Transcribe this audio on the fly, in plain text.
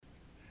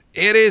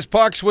It is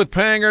Pucks with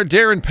Panger.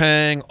 Darren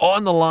Pang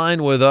on the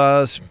line with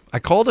us. I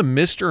called him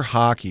Mr.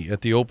 Hockey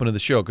at the open of the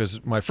show because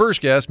my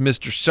first guest,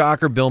 Mr.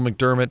 Soccer, Bill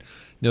McDermott,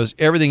 knows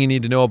everything you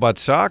need to know about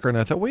soccer. And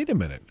I thought, wait a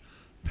minute.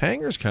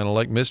 Panger's kind of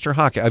like Mr.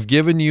 Hockey. I've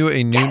given you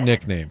a new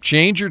nickname.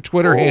 Change your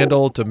Twitter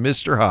handle to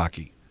Mr.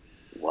 Hockey.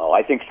 Well,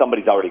 I think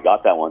somebody's already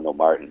got that one, though,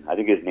 Martin. I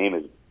think his name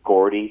is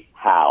Gordie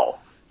Howe.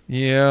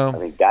 Yeah. I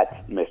think that's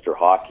Mr.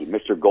 Hockey.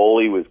 Mr.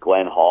 Goalie was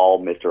Glenn Hall.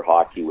 Mr.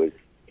 Hockey was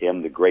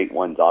him. The great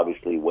ones,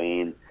 obviously,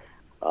 Wayne.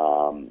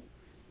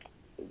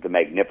 The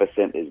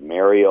Magnificent is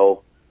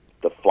Mario.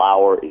 The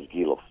Flower is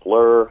Guy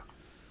Lafleur.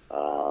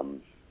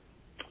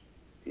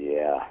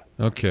 Yeah.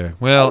 Okay.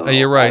 Well,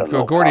 you're right.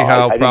 Gordie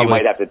Howe I think probably. you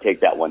might have to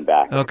take that one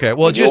back. Okay.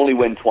 Well, if you only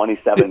win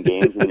 27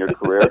 games in your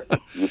career,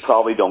 you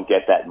probably don't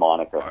get that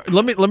moniker.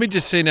 Let me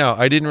just say now,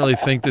 I didn't really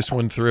think this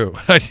one through.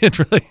 I didn't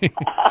really.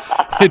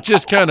 It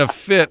just kind of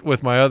fit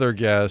with my other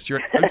guest.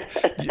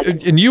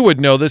 And you would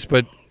know this,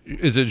 but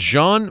is it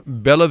Jean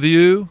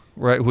Bellevue,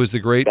 right? Who was the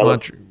great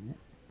Bellevue.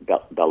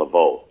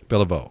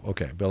 Bellevue.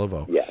 Okay,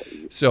 Bellevue. Yeah.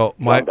 So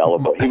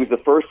he was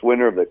the first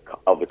winner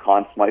of the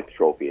Conn Smythe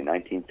Trophy in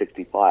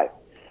 1965.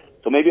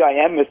 So maybe I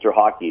am Mr.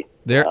 Hockey.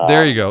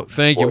 There you go.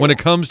 Thank you. When it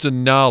comes to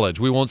knowledge,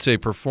 we won't say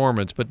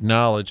performance, but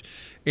knowledge.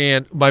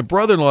 And my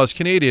brother-in-law is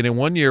Canadian, and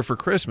one year for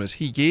Christmas,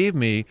 he gave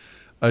me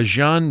a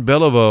Jean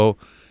Bellevue,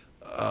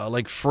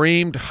 like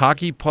framed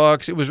hockey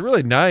pucks. It was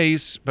really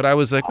nice, but I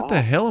was like, what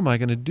the hell am I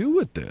going to do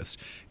with this?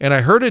 And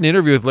I heard an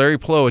interview with Larry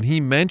Plow, and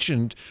he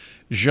mentioned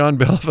Jean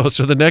Bellevue.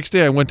 So the next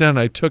day I went down and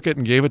I took it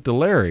and gave it to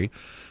Larry.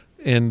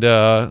 And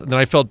then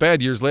I felt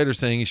bad years later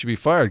saying he should be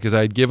fired because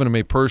I had given him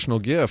a personal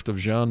gift of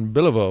Jean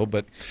Bellevue.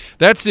 But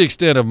that's the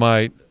extent of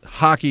my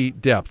hockey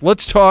depth.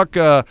 Let's talk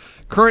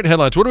current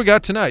headlines. What do we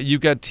got tonight?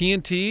 You've got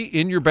TNT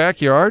in your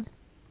backyard.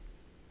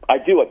 I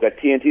do. I've got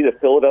TNT,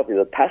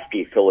 the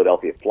pesky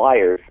Philadelphia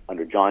Flyers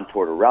under John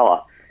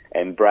Tortorella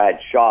and Brad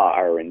Shaw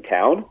are in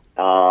town.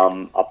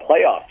 A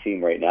playoff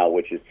team right now,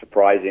 which is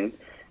surprising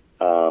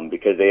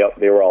because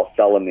they were all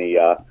selling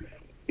the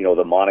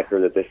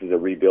moniker that this is a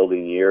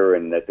rebuilding year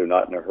and that they're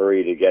not in a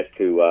hurry to get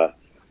to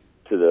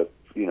the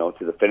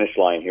finish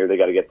line here. They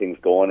got to get things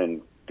going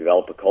and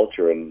develop a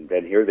culture, and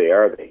then here they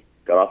are. They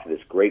got off to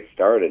this great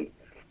start, and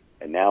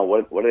now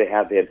what do they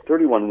have? They had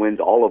 31 wins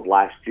all of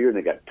last year, and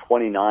they got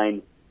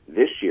 29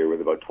 this year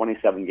with about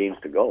 27 games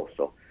to go.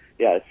 So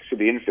yeah, it should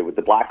be interesting with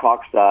the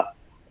Blackhawks.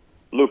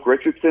 Luke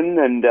Richardson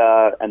and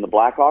the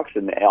Blackhawks,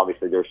 and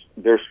obviously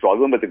they're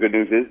struggling. But the good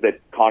news is that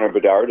Connor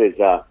Bedard is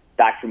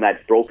back from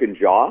that broken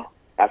jaw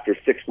after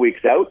 6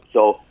 weeks out.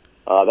 So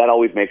that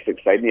always makes it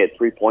exciting. He had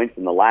 3 points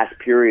in the last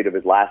period of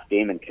his last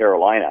game in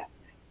Carolina.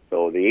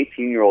 So the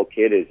 18-year-old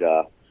kid he's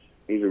a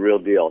real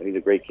deal. He's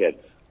a great kid.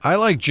 I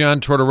like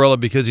John Tortorella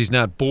because he's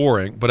not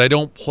boring, but I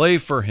don't play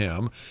for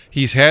him.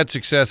 He's had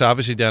success,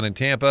 obviously, down in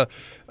Tampa.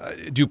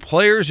 Do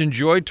players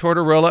enjoy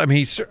Tortorella? I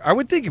mean, I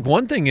would think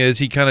one thing is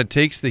he kind of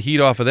takes the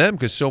heat off of them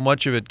because so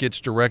much of it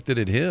gets directed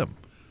at him.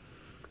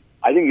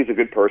 I think he's a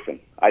good person.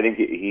 I think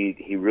he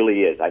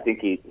really is. I think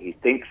he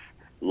thinks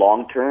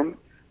long-term.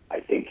 I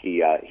think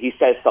he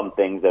says some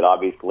things that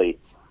obviously,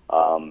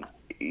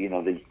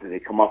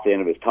 they come off the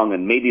end of his tongue,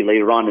 and maybe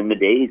later on in the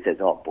day he says,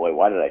 oh, boy,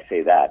 why did I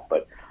say that?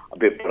 But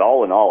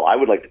all in all, I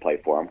would like to play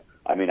for him.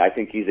 I mean, I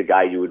think he's a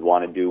guy you would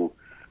want to do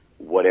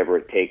whatever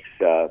it takes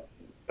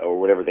or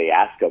whatever they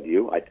ask of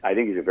you. I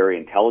think he's a very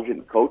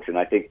intelligent coach, and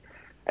I think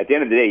at the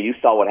end of the day, you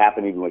saw what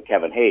happened even with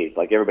Kevin Hayes.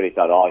 Like, everybody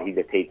thought, oh, he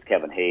just hates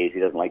Kevin Hayes. He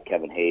doesn't like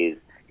Kevin Hayes.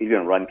 He's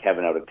going to run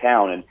Kevin out of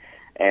town.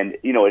 And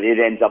it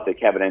ends up that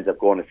Kevin ends up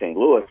going to St.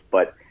 Louis.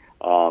 But,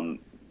 then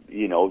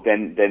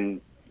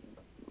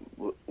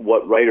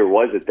what writer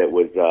was it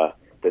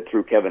that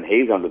threw Kevin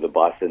Hayes under the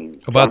bus?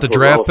 And about the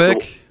draft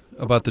pick?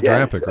 About the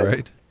draft pick,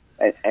 right?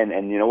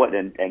 And you know what?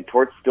 And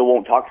Torts still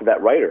won't talk to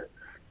that writer,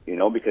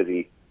 because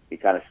he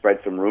kind of spread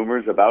some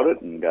rumors about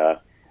it, and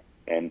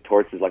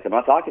Torts is like, I'm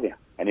not talking to you,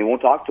 and he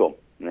won't talk to him.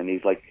 And then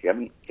he's like,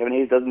 Kevin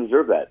Hayes doesn't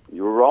deserve that.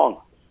 You were wrong.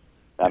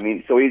 I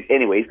mean, so he's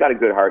got a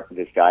good heart,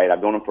 this guy, and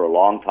I've known him for a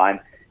long time.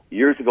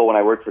 Years ago, when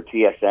I worked for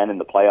TSN in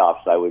the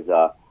playoffs, I was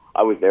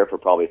there for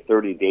probably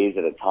 30 days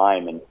at a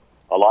time, and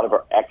a lot of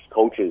our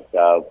ex-coaches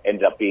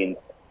ended up being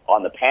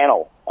on the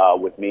panel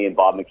with me and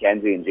Bob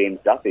McKenzie and James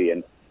Duffy,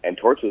 and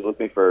Torch was with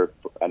me for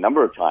a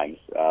number of times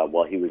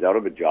while he was out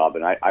of a job,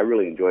 and I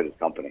really enjoyed his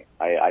company.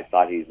 I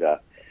thought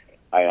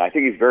I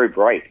think he's very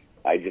bright.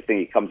 I just think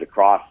he comes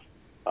across.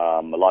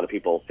 A lot of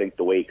people think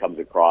the way he comes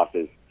across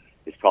is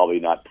probably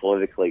not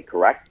politically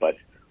correct, but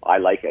I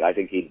like it. I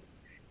think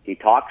he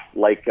talks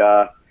like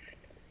as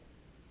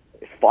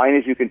fine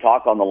as you can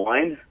talk on the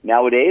line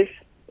nowadays,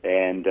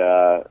 and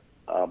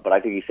but I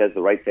think he says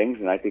the right things,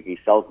 and I think he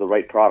sells the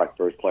right product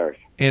for his players.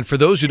 And for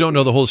those who don't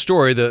know the whole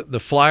story, the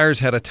Flyers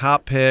had a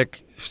top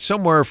pick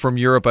somewhere from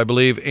Europe, I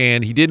believe,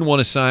 and he didn't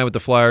want to sign with the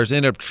Flyers,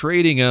 ended up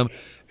trading him,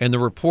 and the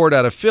report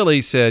out of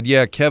Philly said,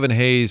 yeah, Kevin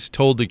Hayes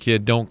told the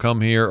kid, don't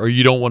come here, or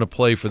you don't want to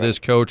play for this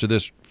coach or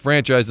this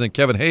franchise. And then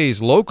Kevin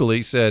Hayes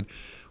locally said,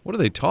 what are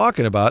they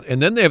talking about?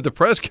 And then they have the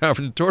press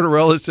conference, and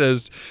Tortorella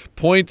says,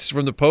 points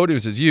from the podium,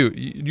 and says,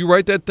 you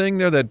write that thing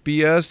there, that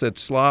BS, that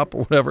slop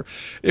or whatever.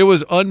 It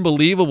was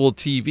unbelievable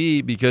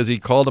TV because he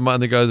called him out,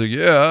 and the guy's like,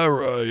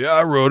 yeah,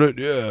 I wrote it,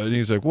 yeah. And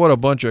he's like, what a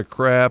bunch of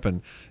crap.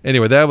 And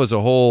anyway, that was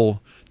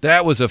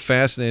a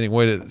fascinating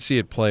way to see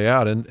it play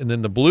out. And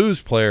then the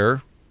Blues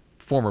player,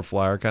 former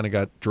Flyer, kind of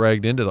got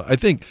dragged into I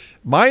think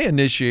my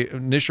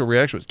initial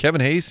reaction was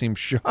Kevin Hayes seemed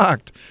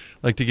shocked,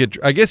 I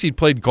guess he'd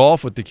played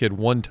golf with the kid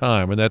one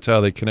time, and that's how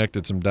they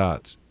connected some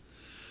dots.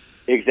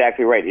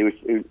 Exactly right. He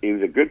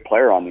was a good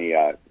player on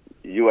the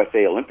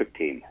USA Olympic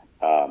team.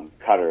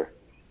 Cutter,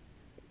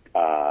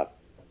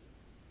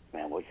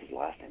 what's his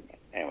last name?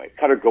 Anyway,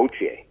 Cutter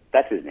Gauthier.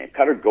 That's his name,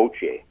 Cutter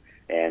Gauthier,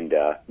 and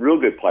real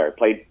good player.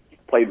 Played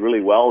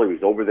really well. He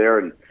was over there,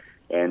 and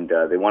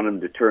they wanted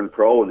him to turn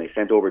pro, and they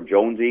sent over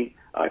Jonesy,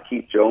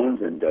 Keith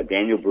Jones, and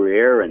Daniel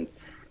Briere, and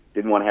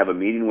didn't want to have a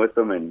meeting with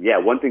them. And yeah,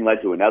 one thing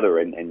led to another,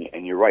 and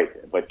you're right.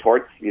 But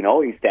Torts, he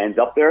stands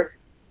up there,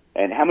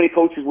 and how many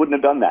coaches wouldn't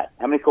have done that?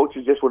 How many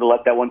coaches just would have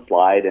let that one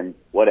slide and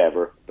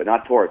whatever? But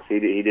not Torts. He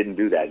didn't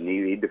do that, and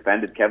he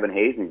defended Kevin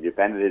Hayes, and he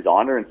defended his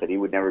honor, and said he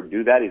would never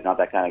do that. He's not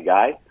that kind of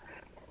guy.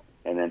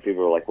 And then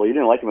people were like, well, you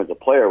didn't like him as a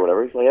player or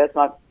whatever. He's like, yeah,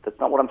 that's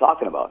not what I'm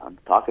talking about. I'm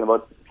talking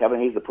about Kevin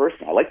Hayes, the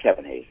person. I like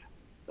Kevin Hayes.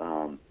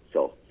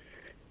 So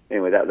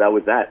anyway, that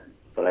was that.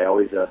 But I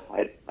always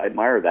I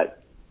admire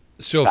that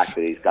fact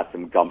that he's got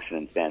some gumption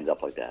and stands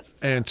up like that.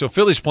 And so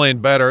Philly's playing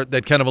better.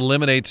 That kind of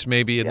eliminates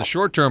maybe in the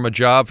short term a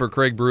job for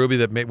Craig Berube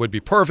that would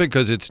be perfect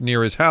because it's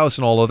near his house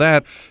and all of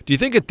that. Do you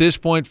think at this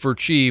point for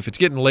Chief, it's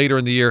getting later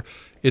in the year,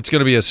 it's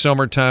going to be a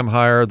summertime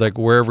hire, like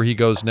wherever he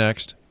goes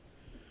next?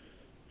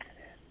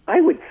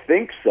 I would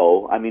think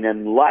so.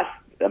 Unless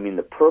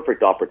the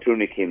perfect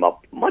opportunity came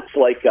up, much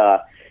like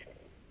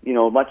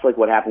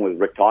what happened with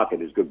Rick Tocchet,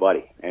 his good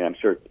buddy, and I'm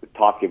sure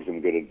Toc gives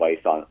him good advice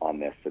on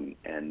this.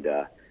 And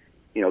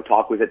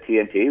Toc was at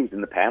TNT, he was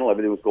in the panel,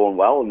 everything was going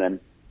well, and then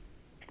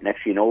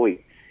next you know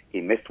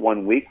he missed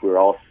 1 week. We were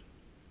all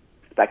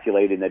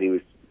speculating that he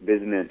was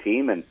visiting a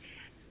team, and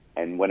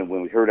when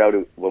we heard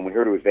it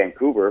was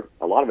Vancouver,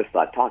 a lot of us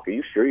thought, Toc, are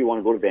you sure you want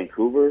to go to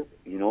Vancouver?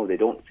 They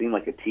don't seem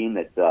like a team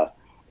that's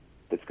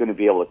going to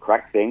be able to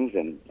correct things,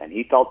 and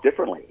he felt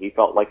differently. He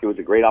felt like it was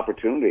a great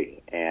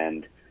opportunity,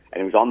 and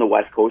it was on the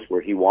West Coast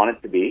where he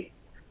wanted to be.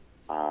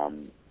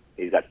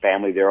 He's got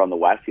family there on the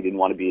West. He didn't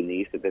want to be in the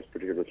East at this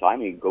particular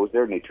time. He goes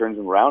there and he turns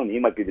him around, and he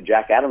might be the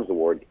Jack Adams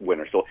Award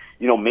winner. So,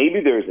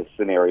 maybe there's a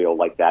scenario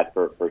like that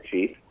for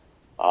Chief,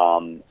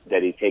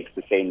 that he takes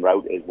the same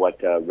route as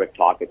what Rick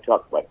Tocchet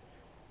took. But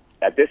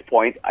at this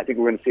point, I think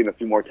we're going to see him a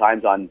few more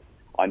times on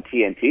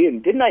TNT.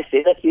 And didn't I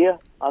say that to you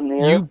on the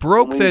air? You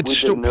broke that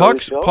story.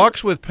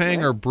 Pucks with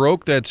Panger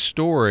broke that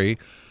story.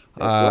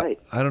 Right.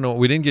 I don't know.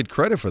 We didn't get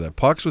credit for that.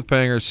 Pucks with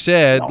Panger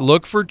said,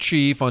 look for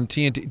Chief on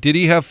TNT. Did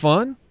he have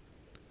fun?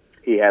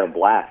 He had a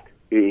blast.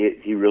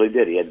 He really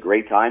did. He had a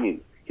great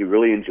time. He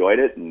really enjoyed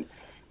it. And,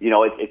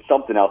 it's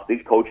something else.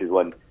 These coaches,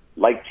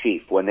 like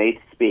Chief, when they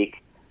speak,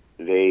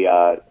 they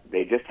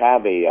just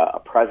have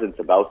a presence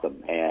about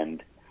them.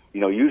 And,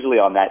 usually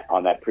on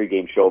that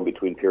pregame show, in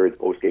between periods,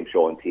 postgame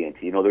show on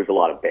TNT, there's a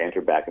lot of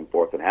banter back and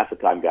forth. And half the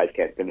time guys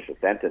can't finish a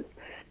sentence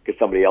because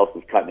somebody else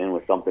is cutting in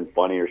with something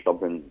funny or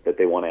something that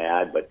they want to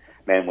add. But,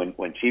 man,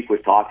 when Chief was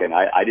talking,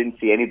 I didn't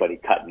see anybody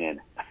cutting in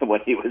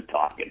when he was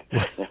talking.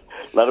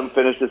 Let him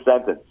finish the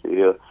sentence.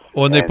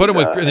 Well, and they put him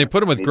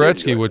with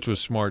Gretzky, which was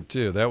smart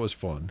too. That was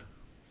fun.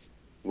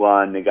 Well,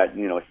 and they got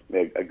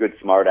a good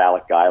smart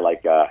aleck guy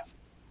like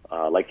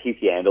Keith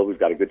Yandel, who's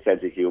got a good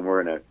sense of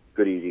humor and a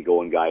good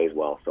easygoing guy as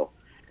well. So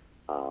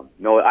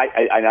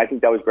I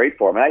think that was great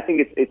for him, and I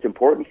think it's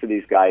important for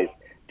these guys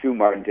too,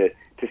 Martin, to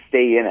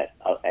stay in it.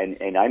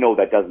 And I know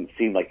that doesn't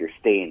seem like you're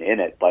staying in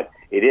it, but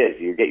it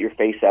is. You get your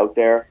face out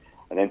there,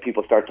 and then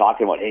people start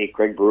talking about, hey,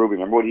 Craig Berube,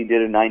 remember what he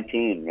did in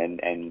 19?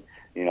 And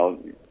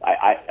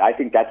I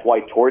think that's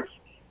why Torts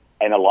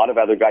and a lot of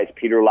other guys,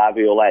 Peter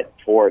Laviolette,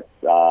 Torts,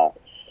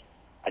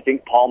 I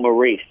think Paul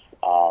Maurice,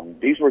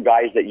 these were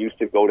guys that used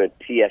to go to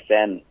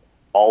TSN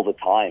all the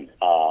time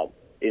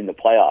in the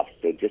playoffs,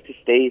 so just to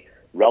stay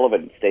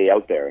relevant and stay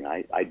out there. And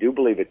I do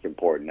believe it's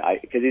important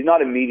because he's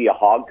not a media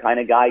hog kind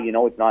of guy.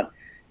 It's not,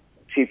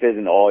 Chief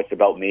isn't, it's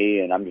about me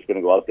and I'm just going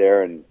to go out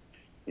there and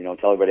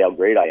tell everybody how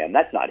great I am.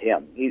 That's not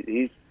him.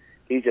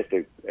 He's just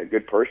a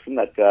good person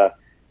that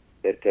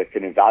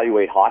can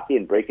evaluate hockey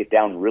and break it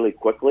down really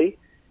quickly,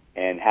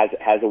 and has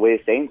a way of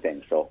saying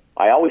things. So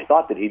I always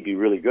thought that he'd be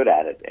really good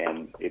at it,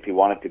 and if he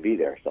wanted to be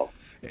there. So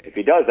if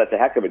he does, that's a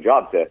heck of a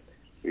job to,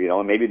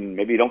 maybe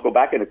you don't go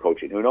back into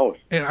coaching. Who knows?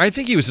 And I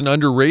think he was an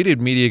underrated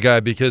media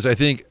guy because I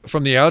think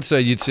from the outside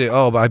you'd say,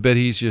 oh, I bet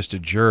he's just a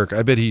jerk.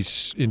 I bet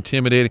he's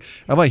intimidating.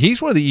 I'm like,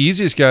 he's one of the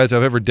easiest guys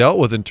I've ever dealt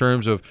with in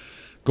terms of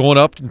going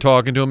up and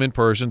talking to him in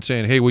person,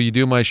 saying, hey, will you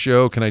do my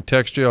show? Can I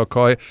text you? I'll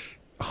call you.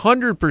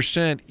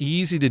 100%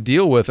 easy to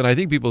deal with, and I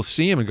think people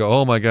see him and go,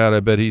 oh my God,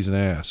 I bet he's an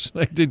ass.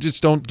 Like, they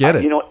just don't get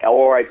it.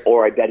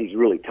 Or I bet he's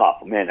really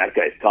tough. Man, that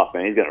guy's tough,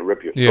 man. He's going to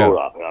rip your throat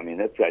off. I mean,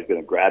 that guy's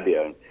going to grab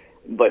you.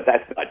 And but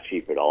that's not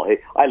cheap at all. Hey,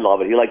 I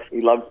love it.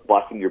 He loves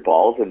busting your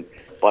balls and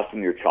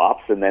busting your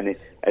chops, and then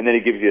he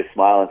gives you a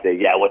smile and say,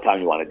 "Yeah, what time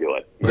you want to do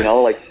it?" You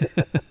know, like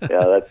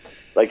yeah, that's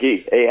like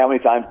hey, how many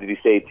times did he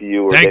say to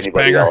you or thanks, to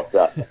anybody Banger.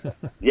 else?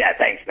 Yeah,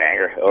 thanks,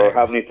 Banger. Or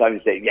how many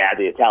times you say, "Yeah,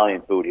 the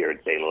Italian food here in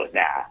St. Louis,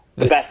 nah,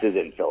 the best is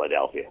in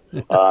Philadelphia.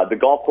 The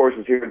golf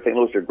courses here in St.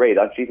 Louis are great."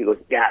 On Chief, he goes,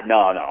 "Yeah,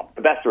 no,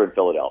 the best are in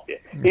Philadelphia."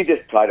 He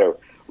just try to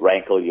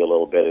rankle you a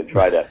little bit and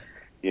try to,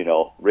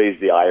 raise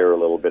the ire a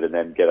little bit and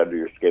then get under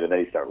your skin, and then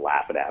you start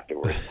laughing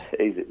afterwards.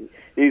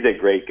 He's a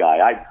great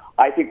guy.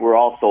 I think we're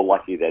all so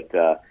lucky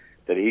that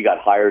he got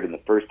hired in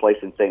the first place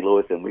in St.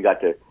 Louis, and we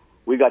got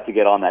to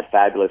get on that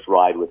fabulous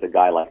ride with a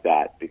guy like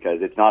that,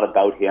 because it's not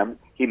about him.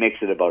 He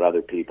makes it about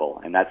other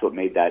people, and that's what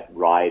made that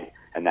ride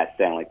and that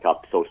Stanley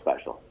Cup so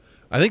special.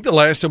 I think the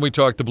last time we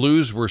talked, the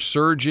Blues were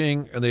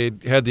surging, and they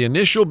had the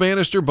initial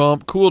Bannister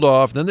bump, cooled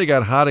off, then they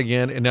got hot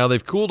again, and now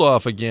they've cooled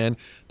off again.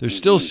 They're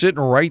still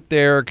sitting right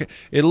there.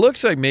 It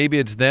looks like maybe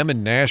it's them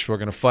and Nashville are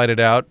going to fight it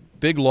out.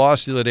 Big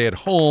loss the other day at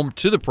home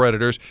to the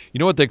Predators. You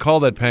know what they call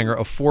that, Panger?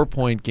 A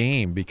 4-point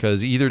game,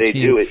 because either team...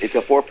 They do. It's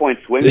a 4-point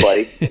swing,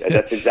 buddy.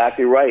 That's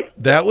exactly right.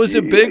 That was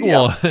a big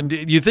one. Do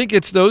you think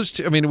it's those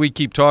two? I mean, we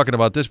keep talking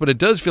about this, but it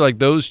does feel like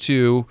those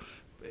two...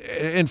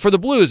 And for the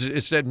Blues,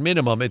 it's at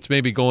minimum, it's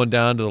maybe going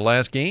down to the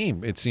last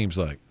game, it seems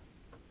like.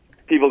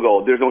 People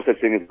go, there's no such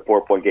thing as a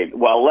 4-point game.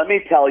 Well, let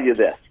me tell you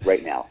this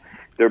right now.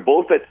 They're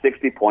both at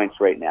 60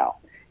 points right now.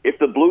 If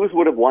the Blues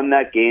would have won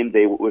that game,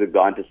 they would have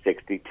gone to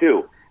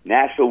 62.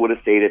 Nashville would have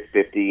stayed at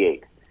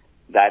 58.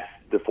 That's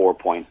the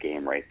 4-point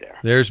game right there.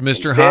 There's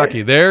Mr.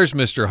 Hockey. There's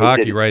Mr.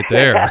 Hockey right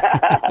there.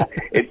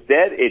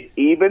 Instead, it's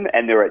even,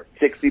 and they're at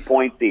 60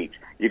 points each.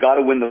 You got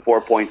to win the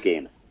 4-point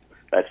games.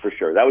 That's for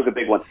sure. That was a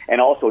big one. And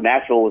also,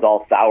 Nashville was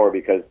all sour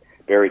because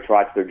Barry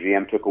Trotz, their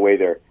GM, took away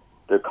their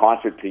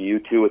concert to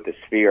U2 at the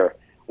Sphere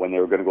when they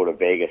were going to go to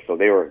Vegas. So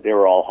they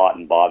were all hot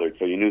and bothered.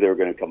 So you knew they were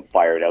going to come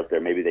fired out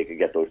there. Maybe they could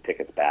get those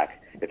tickets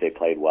back if they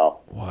played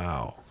well.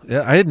 Wow.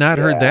 Yeah, I had not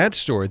heard that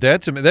story.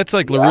 That's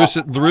like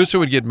LaRusso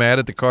would get mad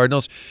at the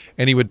Cardinals,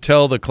 and he would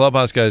tell the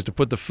clubhouse guys to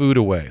put the food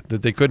away,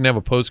 that they couldn't have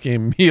a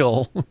post-game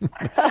meal.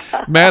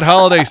 Matt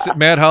Holliday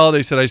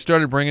said, "I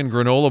started bringing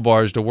granola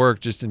bars to work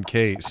just in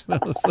case."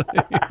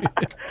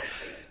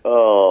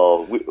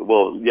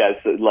 Yes,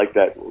 like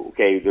that.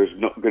 Okay, there's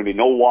going to be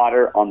no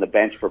water on the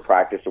bench for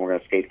practice, and we're going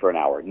to skate for an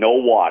hour. No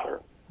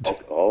water.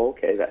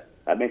 Okay,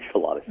 that makes a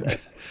lot of sense.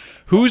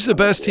 Who's the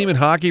best team in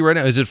hockey right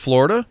now? Is it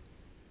Florida?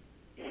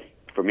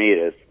 For me, it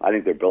is. I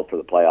think they're built for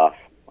the playoffs.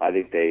 I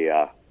think they,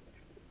 I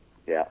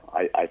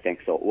think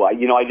so. Well,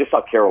 I just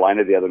saw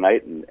Carolina the other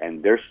night,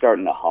 and they're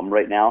starting to hum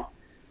right now.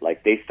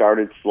 Like, they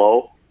started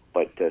slow,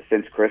 but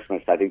since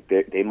Christmas, I think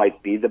they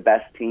might be the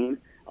best team,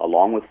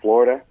 along with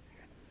Florida.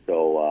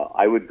 So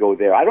I would go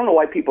there. I don't know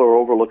why people are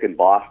overlooking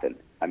Boston.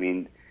 I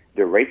mean,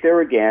 they're right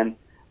there again.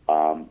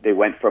 They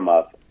went from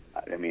a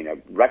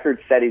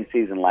record-setting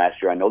season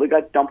last year. I know they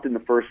got dumped in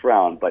the first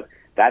round, but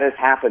that has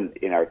happened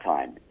in our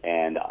time.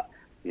 And,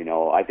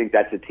 I think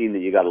that's a team that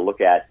you got to look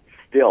at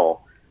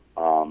still.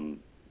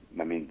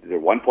 They're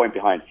 1 point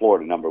behind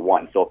Florida, number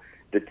one. So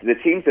the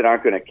teams that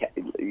aren't going to –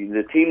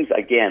 the teams,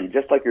 again,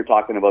 just like you're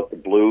talking about the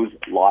Blues,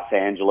 Los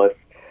Angeles,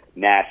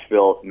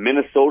 Nashville,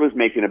 Minnesota's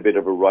making a bit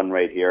of a run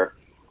right here.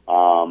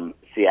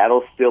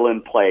 Seattle's still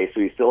in play,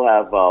 so you still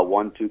have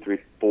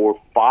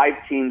 5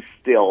 teams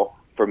still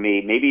for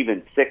me, maybe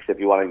even 6 if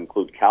you want to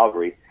include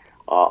Calgary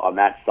on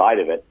that side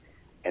of it.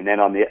 And then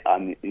on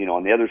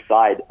the other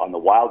side, on the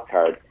wild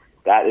card,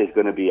 that is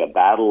going to be a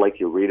battle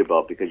like you read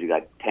about, because you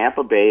got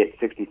Tampa Bay at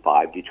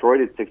 65, Detroit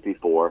at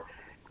 64,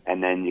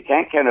 and then you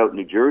can't count out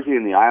New Jersey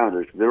and the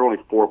Islanders. They're only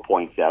 4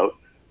 points out.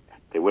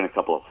 They win a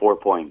couple of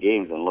 4-point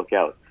games, and look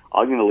out.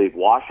 I'm going to leave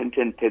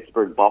Washington,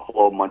 Pittsburgh,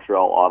 Buffalo,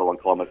 Montreal, Ottawa,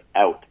 and Columbus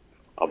out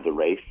of the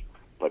race.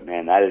 But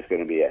man, that's going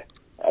to be a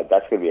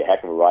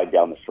heck of a ride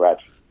down the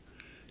stretch.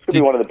 It's going to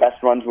be one of the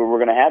best runs we're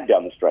going to have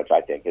down the stretch,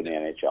 I think, in the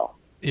NHL.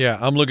 Yeah,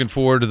 I'm looking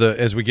forward to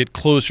as we get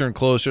closer and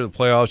closer to the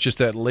playoffs, just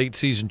that late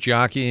season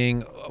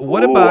jockeying.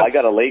 What about? I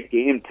got a late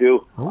game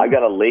too. Ooh. I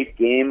got a late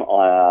game.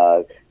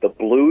 The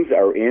Blues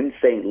are in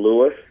St.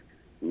 Louis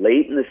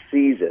late in the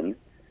season,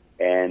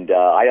 and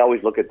I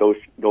always look at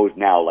those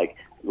now. Like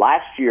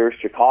last year,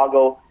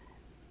 Chicago.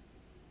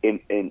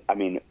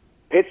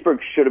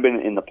 Pittsburgh should have been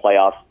in the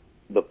playoffs.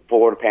 The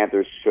Florida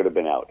Panthers should have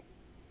been out.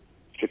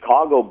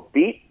 Chicago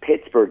beat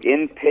Pittsburgh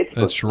in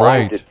Pittsburgh. That's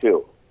right.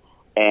 5-2,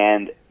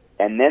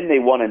 and then they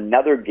won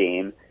another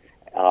game,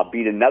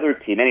 beat another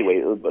team.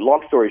 Anyway,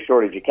 long story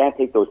short is you can't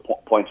take those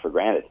points for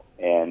granted.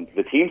 And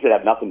the teams that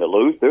have nothing to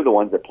lose, they're the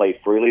ones that play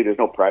freely. There's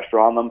no pressure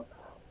on them,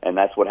 and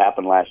that's what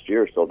happened last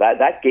year. So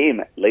that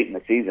game late in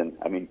the season,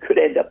 could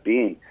end up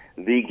being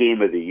the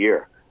game of the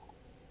year.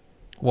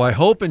 Well, I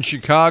hope in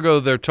Chicago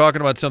they're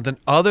talking about something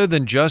other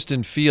than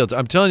Justin Fields.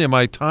 I'm telling you,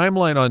 my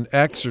timeline on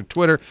X or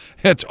Twitter,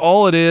 that's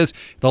all it is.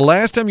 The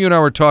last time you and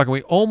I were talking,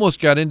 we almost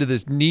got into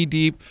this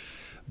knee-deep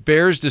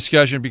Bears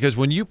discussion, because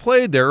when you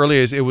played there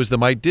earlier, it was the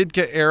Mike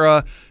Ditka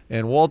era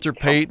and Walter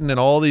Payton and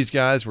all these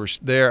guys were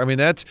there. I mean,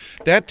 that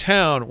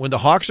town, when the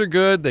Hawks are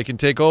good, they can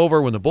take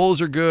over. When the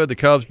Bulls are good, the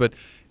Cubs, but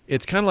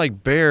it's kind of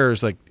like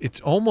Bears. Like, it's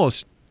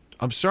almost,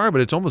 I'm sorry,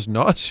 but it's almost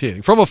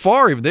nauseating. From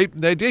afar, even.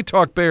 They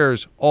talk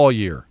Bears all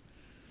year.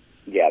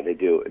 Yeah, they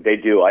do. They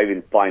do. I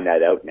even find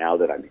that out now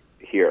that I'm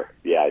here.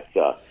 Yeah,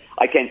 it's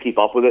I can't keep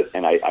up with it,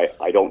 and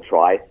I don't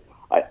try.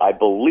 I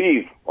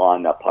believe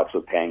on Pucks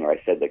with Pang,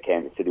 I said that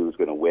Kansas City was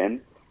going to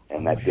win,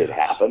 and that did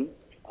happen.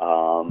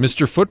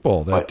 Mr.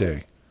 Football that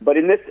day. But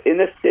in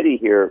this city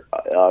here,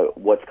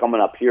 what's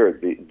coming up here,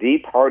 the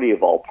party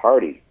of all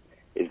parties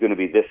is going to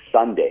be this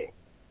Sunday.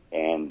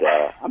 And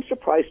I'm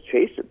surprised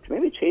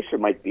maybe Chaser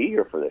might be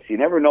here for this. You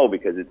never know,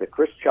 because it's a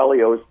Chris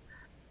Chelios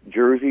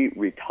jersey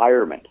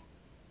retirement.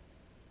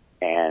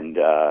 And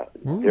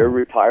they're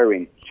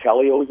retiring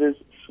Chelios'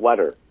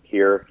 sweater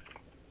here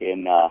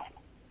in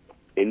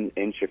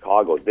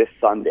Chicago this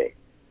Sunday.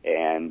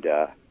 And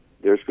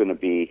there's going to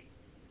be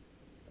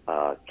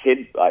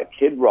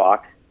Kid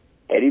Rock,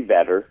 Eddie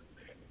Vedder,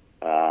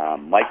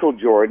 Michael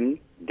Jordan,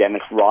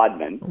 Dennis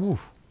Rodman,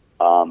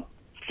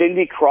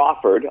 Cindy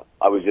Crawford,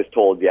 I was just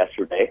told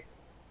yesterday.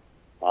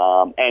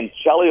 And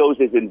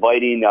Chelios is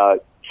inviting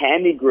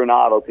Tammy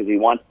Granado, because he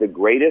wants the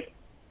greatest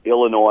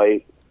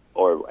Illinois,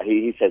 or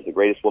he says the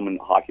greatest woman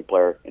hockey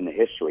player in the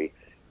history,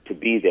 to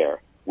be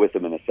there with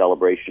him in a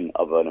celebration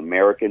of an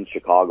American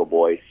Chicago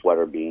boy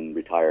sweater being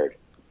retired.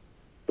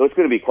 So it's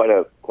going to be quite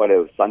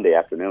a Sunday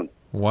afternoon.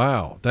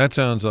 Wow, that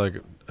sounds like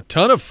a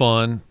ton of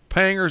fun.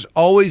 Panger's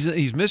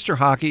he's Mr.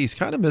 Hockey. He's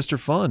kind of Mr.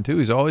 Fun, too.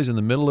 He's always in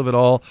the middle of it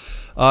all.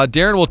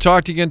 Darren, we'll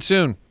talk to you again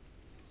soon.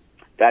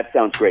 That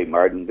sounds great,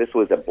 Martin. This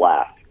was a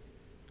blast.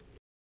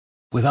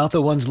 Without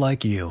the ones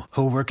like you,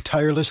 who work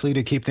tirelessly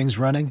to keep things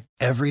running,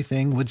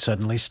 everything would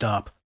suddenly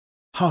stop.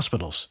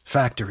 Hospitals,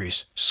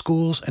 factories,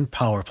 schools, and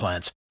power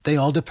plants, they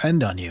all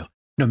depend on you.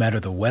 No matter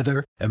the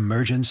weather,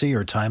 emergency,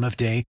 or time of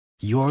day,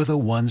 you're the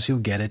ones who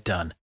get it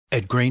done.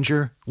 At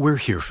Grainger, we're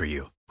here for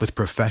you with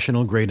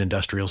professional-grade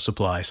industrial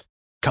supplies.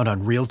 Count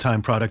on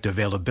real-time product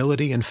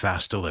availability and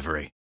fast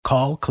delivery.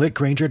 Call, click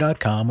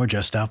Grainger.com, or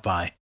just stop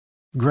by.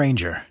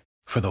 Grainger,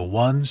 for the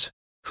ones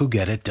who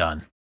get it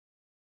done.